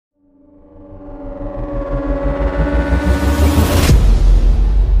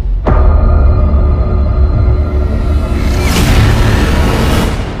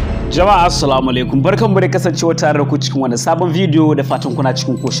Jama'a assalamu alaikum, barkanmu da kasancewa tare da ku cikin wani sabon video da fatan kuna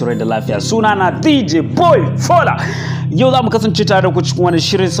cikin koshin da lafiya. Sunana DJ Boy Fola. Yau za mu kasance tare da ku cikin wani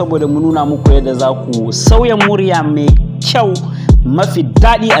shirin saboda mu nuna muku yadda za ku sauya murya mai kyau mafi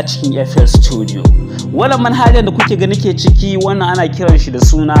daɗi a cikin FL Studio. Wannan manhajar da kuke gani ke ciki wannan ana kiran shi da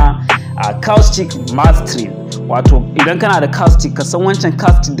suna acoustic mastering. Wato idan kana da acoustic ka san wancan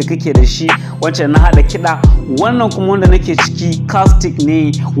acoustic da kake da shi wancan na hada kiɗa, wannan kuma wanda nake ciki acoustic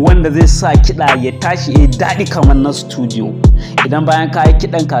ne wanda zai sa kiɗa ya tashi ya daɗi kamar na studio. Idan bayan ka yi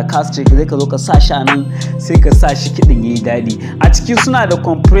kiɗan ka acoustic zai ka zo ka sa shi a nan sai ka sa shi kiɗin ya yi daɗi. A ciki suna da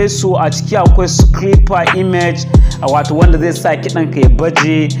compressor, a ciki akwai clipper image wato wanda zai sa kiɗan ka ya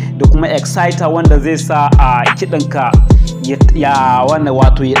baje, da kuma exciter wanda zai sa a kiɗan ka ya wannan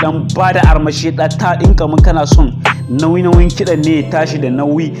wato ya dan bada armashi ta in kaman kana son nauyin kidan ne ya tashi da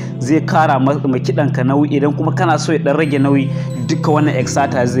nauyi zai kara ma kidan ka nauyi, idan kuma kana so ya dan rage nauyi duka wannan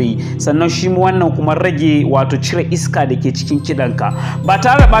exciter zai yi. Sannan shi wannan kuma rage wato cire iska da ke cikin kidan ka. Ba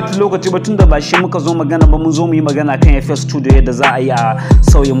tare da bata lokaci ba tunda ba shi muka zo magana ba, mun zo mu yi magana kan FL Studio yadda za a yi a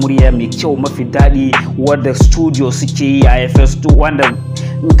sauya murya mai kyau mafi daɗi wadda studio suke yi a FL Studio, wanda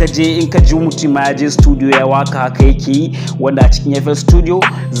in ka ji mutum ya je studio ya waka haka yake yi wanda a cikin FL Studio.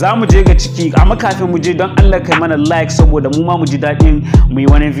 Za mu je ga ciki, amma kafin mu je don Allah kai mana like saboda mu ma mu ji daɗin mu yi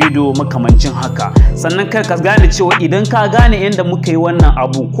wani video makamancin haka. Sannan kar ka gane cewa idan ka gane yadda muka yi wannan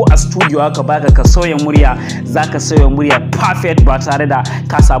abu ko a studio haka baka ka sauya murya, za ka sauya murya perfect ba tare da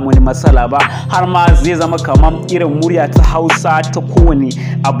ka samu wani matsala ba, har ma zai zama kamar irin murya ta Hausa ta kowane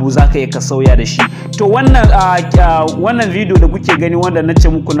abu za ka iya ka sauya da shi. To wannan video da kuke gani wanda na ce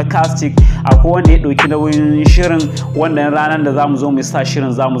muku na acoustic, akwai wanda ya ɗauki nauyin shirin, wanda ranar da zamu zo mu sa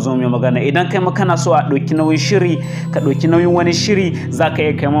shirin zamu zo mu magana. Idan kai ma kana so a ɗauki nauyin shiri, ka ɗauki nauyin wani shiri, za ka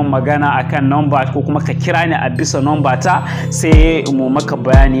iya kai min magana akan number ko kuma ka kira ni a bisa number ta sai mu maka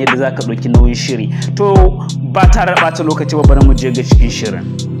bayani yadda za ka ɗauki nauyin shiri. To ba tare da ɓata lokaci ba, bari mu je ga cikin shirin.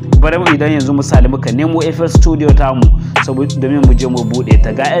 Bari mu idan yanzu misali muka nemo FL Studio tamu saboda domin mu je mu buɗe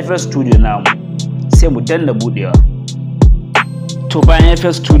ta. Ga FL Studio namu sai mu danna buɗewa. To bayan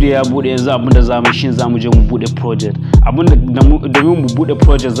FL Studio ya bude, yanzu abinda zamu shi zamu je mu bude project. Domin mu bude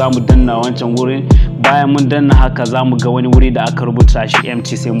project zamu danna wancan wurin, bayan mun danna haka zamu ga wani wuri da aka rubuta shi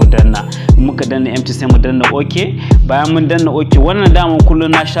empty sai mu danna. Muka danna empty sai mu danna okay. Bayan mun danna okay, wannan daman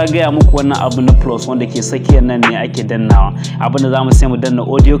kullun na sha gaya muku wannan abu na plus wanda ke sakiyar nan ne ake dannawa. Abinda zamu sai mu danna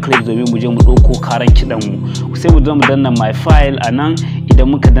audio clip domin mu je mu dauko karan kidan mu. Sai mu zo mu danna my file anan. Idan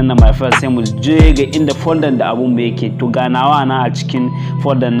muka danna my file sai mu je ga inda folder da abun ba yake, to ganawa na a cikin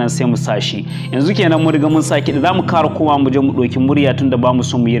folder nan sai mu sashi. Yanzu kenan mun riga mun saki da zamu kara kowa mu je mu dauki murya tunda ba mu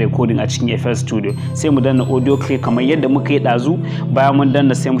so mu yi recording a cikin FL Studio. Sai mu danna audio clip kamar yadda muka yi dazu. Bayan mun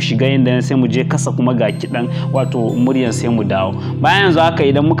danna sai mu shiga inda sai mu je kasa kuma ga kidan wato muryan sai mu dawo. Bayan yanzu haka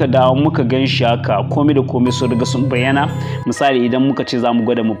idan muka dawo muka gan shi haka komai da komai so riga sun bayyana. Misali idan muka ce zamu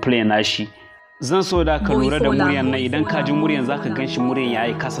gwada mu play nashi, zan so da ka lura da muryan nan. Idan ka ji muryan zaka gan shi muryan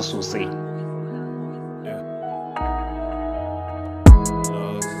yayi kasa sosai.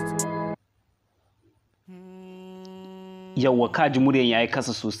 Yawwa ka ji muryan yayi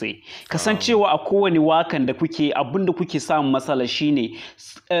kasa sosai. Kasancewa a kowane wakan da kuke, abinda kuke samun matsala shine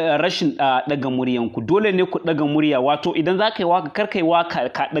rashin daga muryan ku. Dole ne ku daga murya, wato idan za ka yi waka kar ka yi waka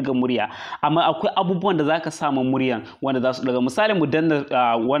ka daga murya, amma akwai abubuwan da za ka samu muryan wanda za su daga. Misali mu danna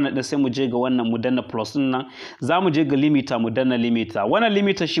wannan da sai mu je ga wannan mu danna plus din nan, za mu je ga limiter mu danna limiter. Wannan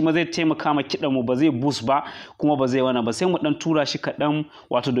limiter shi ma zai taimaka ma kidan mu, ba zai boost ba kuma ba zai wannan ba, sai mu dan tura shi kadan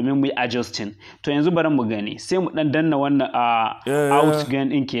wato domin mu yi adjusting. To yanzu bari mu gani, sai mu dan danna wannan out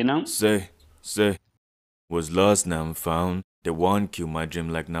again in kenan. Say was lost now I'm found. They won't kill my dream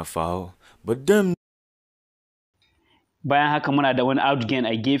like na foul, but them. Bayan haka muna da wani out again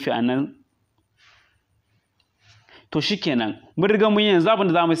a gefe anan. To shikenan mun riga mun yanzu abin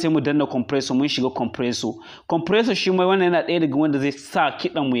da zamu sai mu danna compressor. Mun shiga compressor shi mai wannan yana ɗaya daga wanda zai sa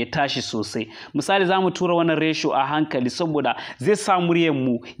kidan mu ya tashi sosai. Misali zamu tura wannan ratio a hankali saboda zai sa muryar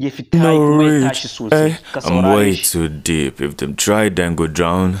mu ya fita kuma ya tashi sosai. I'm way too deep. If them try then go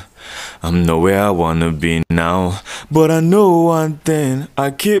drown. I'm nowhere I wanna be now, but I know one thing. I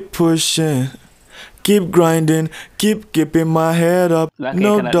keep pushing, keep grinding, keeping my head up.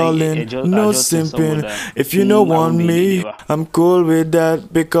 No darling, no simping. If you don't want me, I'm cool with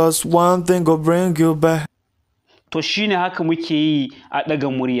that, because one thing will bring you back. To shine haka muke yi a daga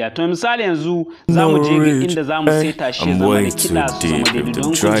murya. To misali yanzu zamu je ga inda zamu seta shi zama da kiɗa su zama daidai,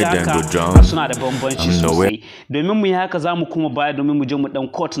 don kun haka suna da bambanci sosai. Domin mu yi haka zamu kuma baya domin mu je mu dan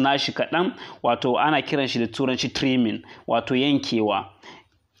cut nashi kaɗan, wato ana kiran shi da turanci trimming, wato yankewa.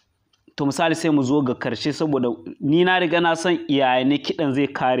 to misali sai mu zo ga karshe saboda ni na riga na san iyaye ne kidan zai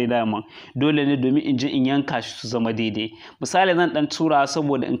kare dama dole ne domin in je in yanka shi su zama daidai. Misali zan dan tura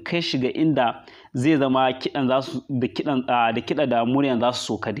saboda in kai shi ga inda zai zama kidan za su da kidan da muryan za su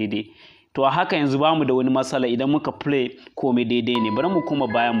soka daidai. To a haka yanzu bamu da wani matsala idan muka play komai daidai ne. Bari mu kuma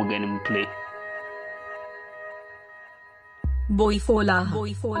baya mu gani mu play.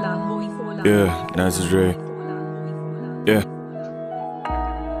 Yeah, that's Dre. Yeah.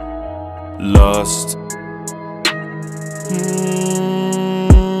 Lost.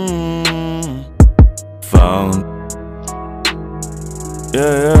 Found.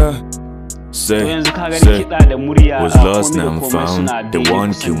 Yeah. Say, was lost now I'm found. They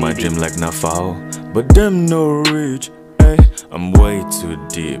want to kill my dream like na foul, but them no reach. Hey, I'm way too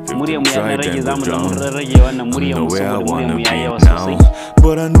deep. If they try then go drown. I know where I wanna be now,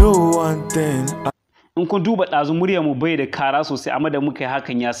 but I know one thing. In kun duba ɗazu muryar mu bai da kara sosai amma da muka yi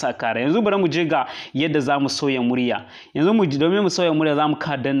hakan ya sa kara. Yanzu bari mu je ga yadda za mu sauya murya. Yanzu domin mu sauya murya za mu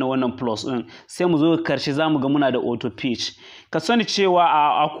ka danna wannan plus ɗin sai mu zo karshe za mu ga muna da auto pitch. Ka sani cewa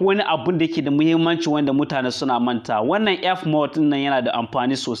akwai wani abun da yake da muhimmanci wanda mutane suna manta. Wannan F mode ɗin nan yana da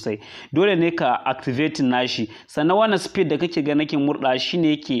amfani sosai. Dole ne ka activating nashi. Sannan wannan speed da kake ga nake murɗa shi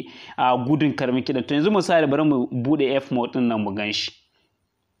ne yake gudun karamin kiɗan. To yanzu misali bari mu buɗe F mode ɗin nan mu gan shi.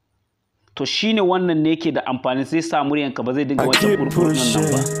 To shine wannan ne yake da amfani sai sa muryanka ba zai dinga wata kurkurun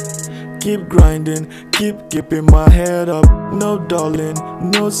nan ba. Keep grinding, keeping my head up, no darling,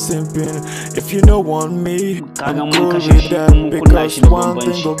 no simping. If you don't want me, I'm cool with that because one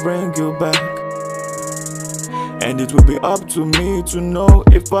thing will bring you back, and it will be up to me to know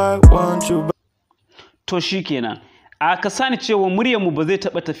if I want you back. To shikenan. Ka sani cewa muryarmu ba zai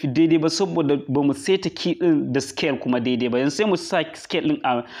taɓa tafi daidai ba saboda ba mu seta key ɗin da scale kuma daidai ba. Yanzu sai mu sa scale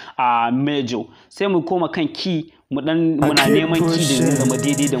ɗin a major sai mu koma kan key muna neman key da zai zama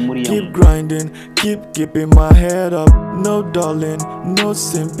daidai da muryarmu. Keep grinding, keeping my head up, no darling, no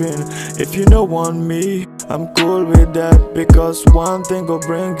simping. If you don't want me, I'm cool with that because one thing will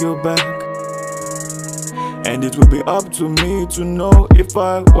bring you back, and it will be up to me to know if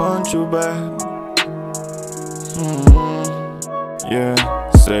I want you back. Yeah,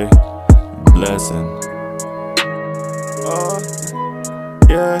 say blessing. Oh,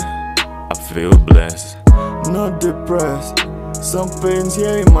 yeah, I feel blessed, not depressed. Some pains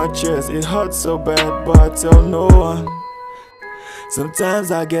here in my chest, it hurts so bad, but I tell no one.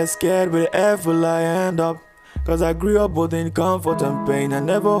 Sometimes I get scared wherever I end up, cause I grew up both in comfort and pain. I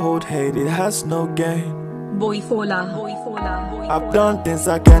never hold hate, it has no gain. I've done things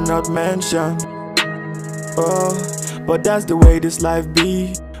I cannot mention. Oh, but that's the way this life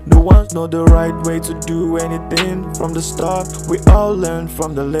be. No one's know the right way to do anything from the start. We all learn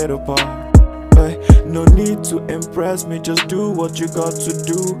from the little part. But no need to impress me, just do what you got to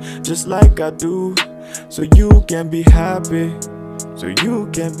do, just like I do, so you can be happy, so you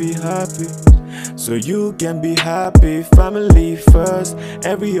can be happy, so you can be happy. Family first,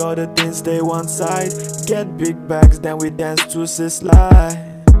 every other thing stay one side. Get big bags, then we dance to slide.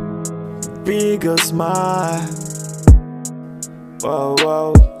 Bigger smile. Wow,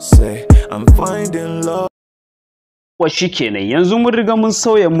 wow, say I'm finding love. Wa shikenan yanzu mun riga mun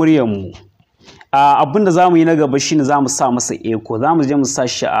sauya muryar mu. Abinda zamu yi na gaba shine zamu sa masa echo. Zamu je mu sa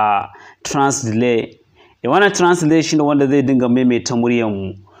shi a trans delay. Wannan trans delay shine wanda zai dinga maimaita muryar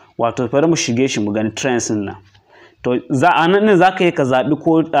mu. Wato bari mu shige shi mu gani trance din nan. To a nan ne zaka yi ka zabi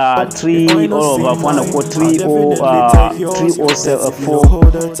ko 3 over 1 ko 304 ko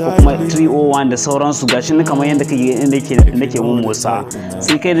kuma 301 da sauransu gashi ne kamar yanda nake mun motsa.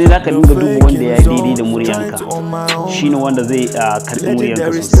 Sai kai dai zaka dinga duba wanda ya daidai da muryanka. Shine wanda zai karbi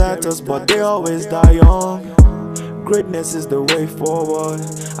muryanka sosai. Greatness is the way forward.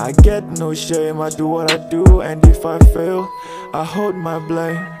 I get no shame, I do what I do, and if I fail, I hold my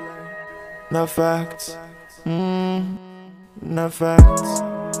blame. No facts. No facts,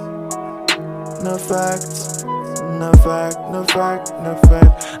 no facts, no fact, no fact, no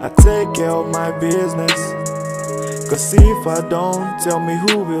fact. I take care of my business, cause if I don't, tell me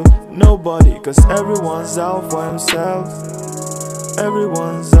who will? Nobody, cause everyone's out for himself.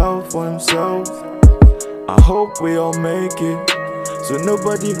 Everyone's out for himself. I hope we all make it, so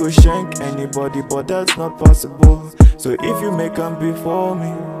nobody go shank anybody, but that's not possible. So if you may come before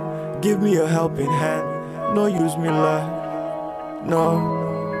me, give me a helping hand. No use me like, no.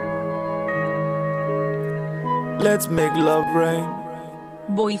 Let's make love rain.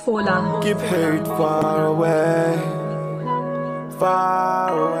 Keep hate far away,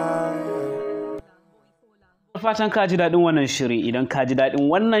 far away. Fatan ka ji daɗin wannan shiri. Idan ka ji daɗin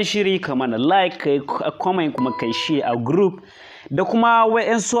wannan shiri ka mana like, kai comment kuma kai share a group da kuma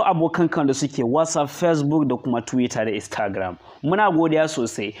wayansu abokan kan da suke WhatsApp, Facebook da kuma Twitter da Instagram. Muna godiya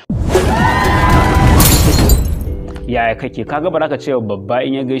sosai. Yaya kake? Kaga ba ka ce babba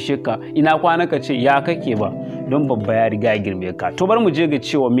in ya gaishe ka ina kwana ka ce ya kake ba, don babba ya riga girme ka. To bar mu je ga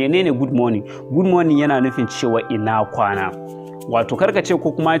cewa menene good morning. Good morning yana nufin cewa ina kwana. Wato karka ce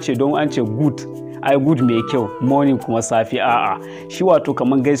ko kuma ce don an ce good ai good mai kyau, morning kuma safi, a'a shi wato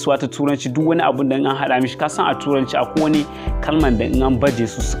kaman gaisuwa ta turanci. Duk wani abun da in an hada mishi, ka san a turanci akwai wani kalman da in an baje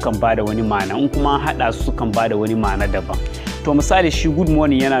su sukan bada wani ma'ana, in kuma an hada su sukan bada wani ma'ana daban. To misali shi good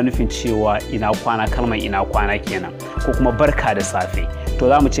morning yana nufin cewa ina kwana, kalmar ina kwana kenan, ko kuma barka da safe. To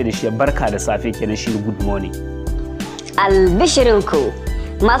za mu ce da shi barka da safe kenan, shi good morning. Albishirinku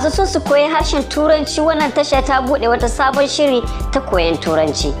masu so su koyi harshen turanci, wannan tasha ta bude wata sabon shiri ta koyon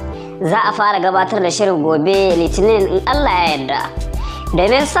turanci. Za a fara gabatar da shirin gobe Litinin in Allah ya yarda.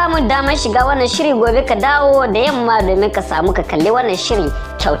 Domin samun damar shiga wannan shiri gobe ka dawo da yamma domin ka samu ka kalli wannan shiri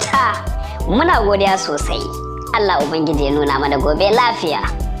kyauta. Muna godiya sosai. Allah Ubangiji ya nuna mana gobe lafiya.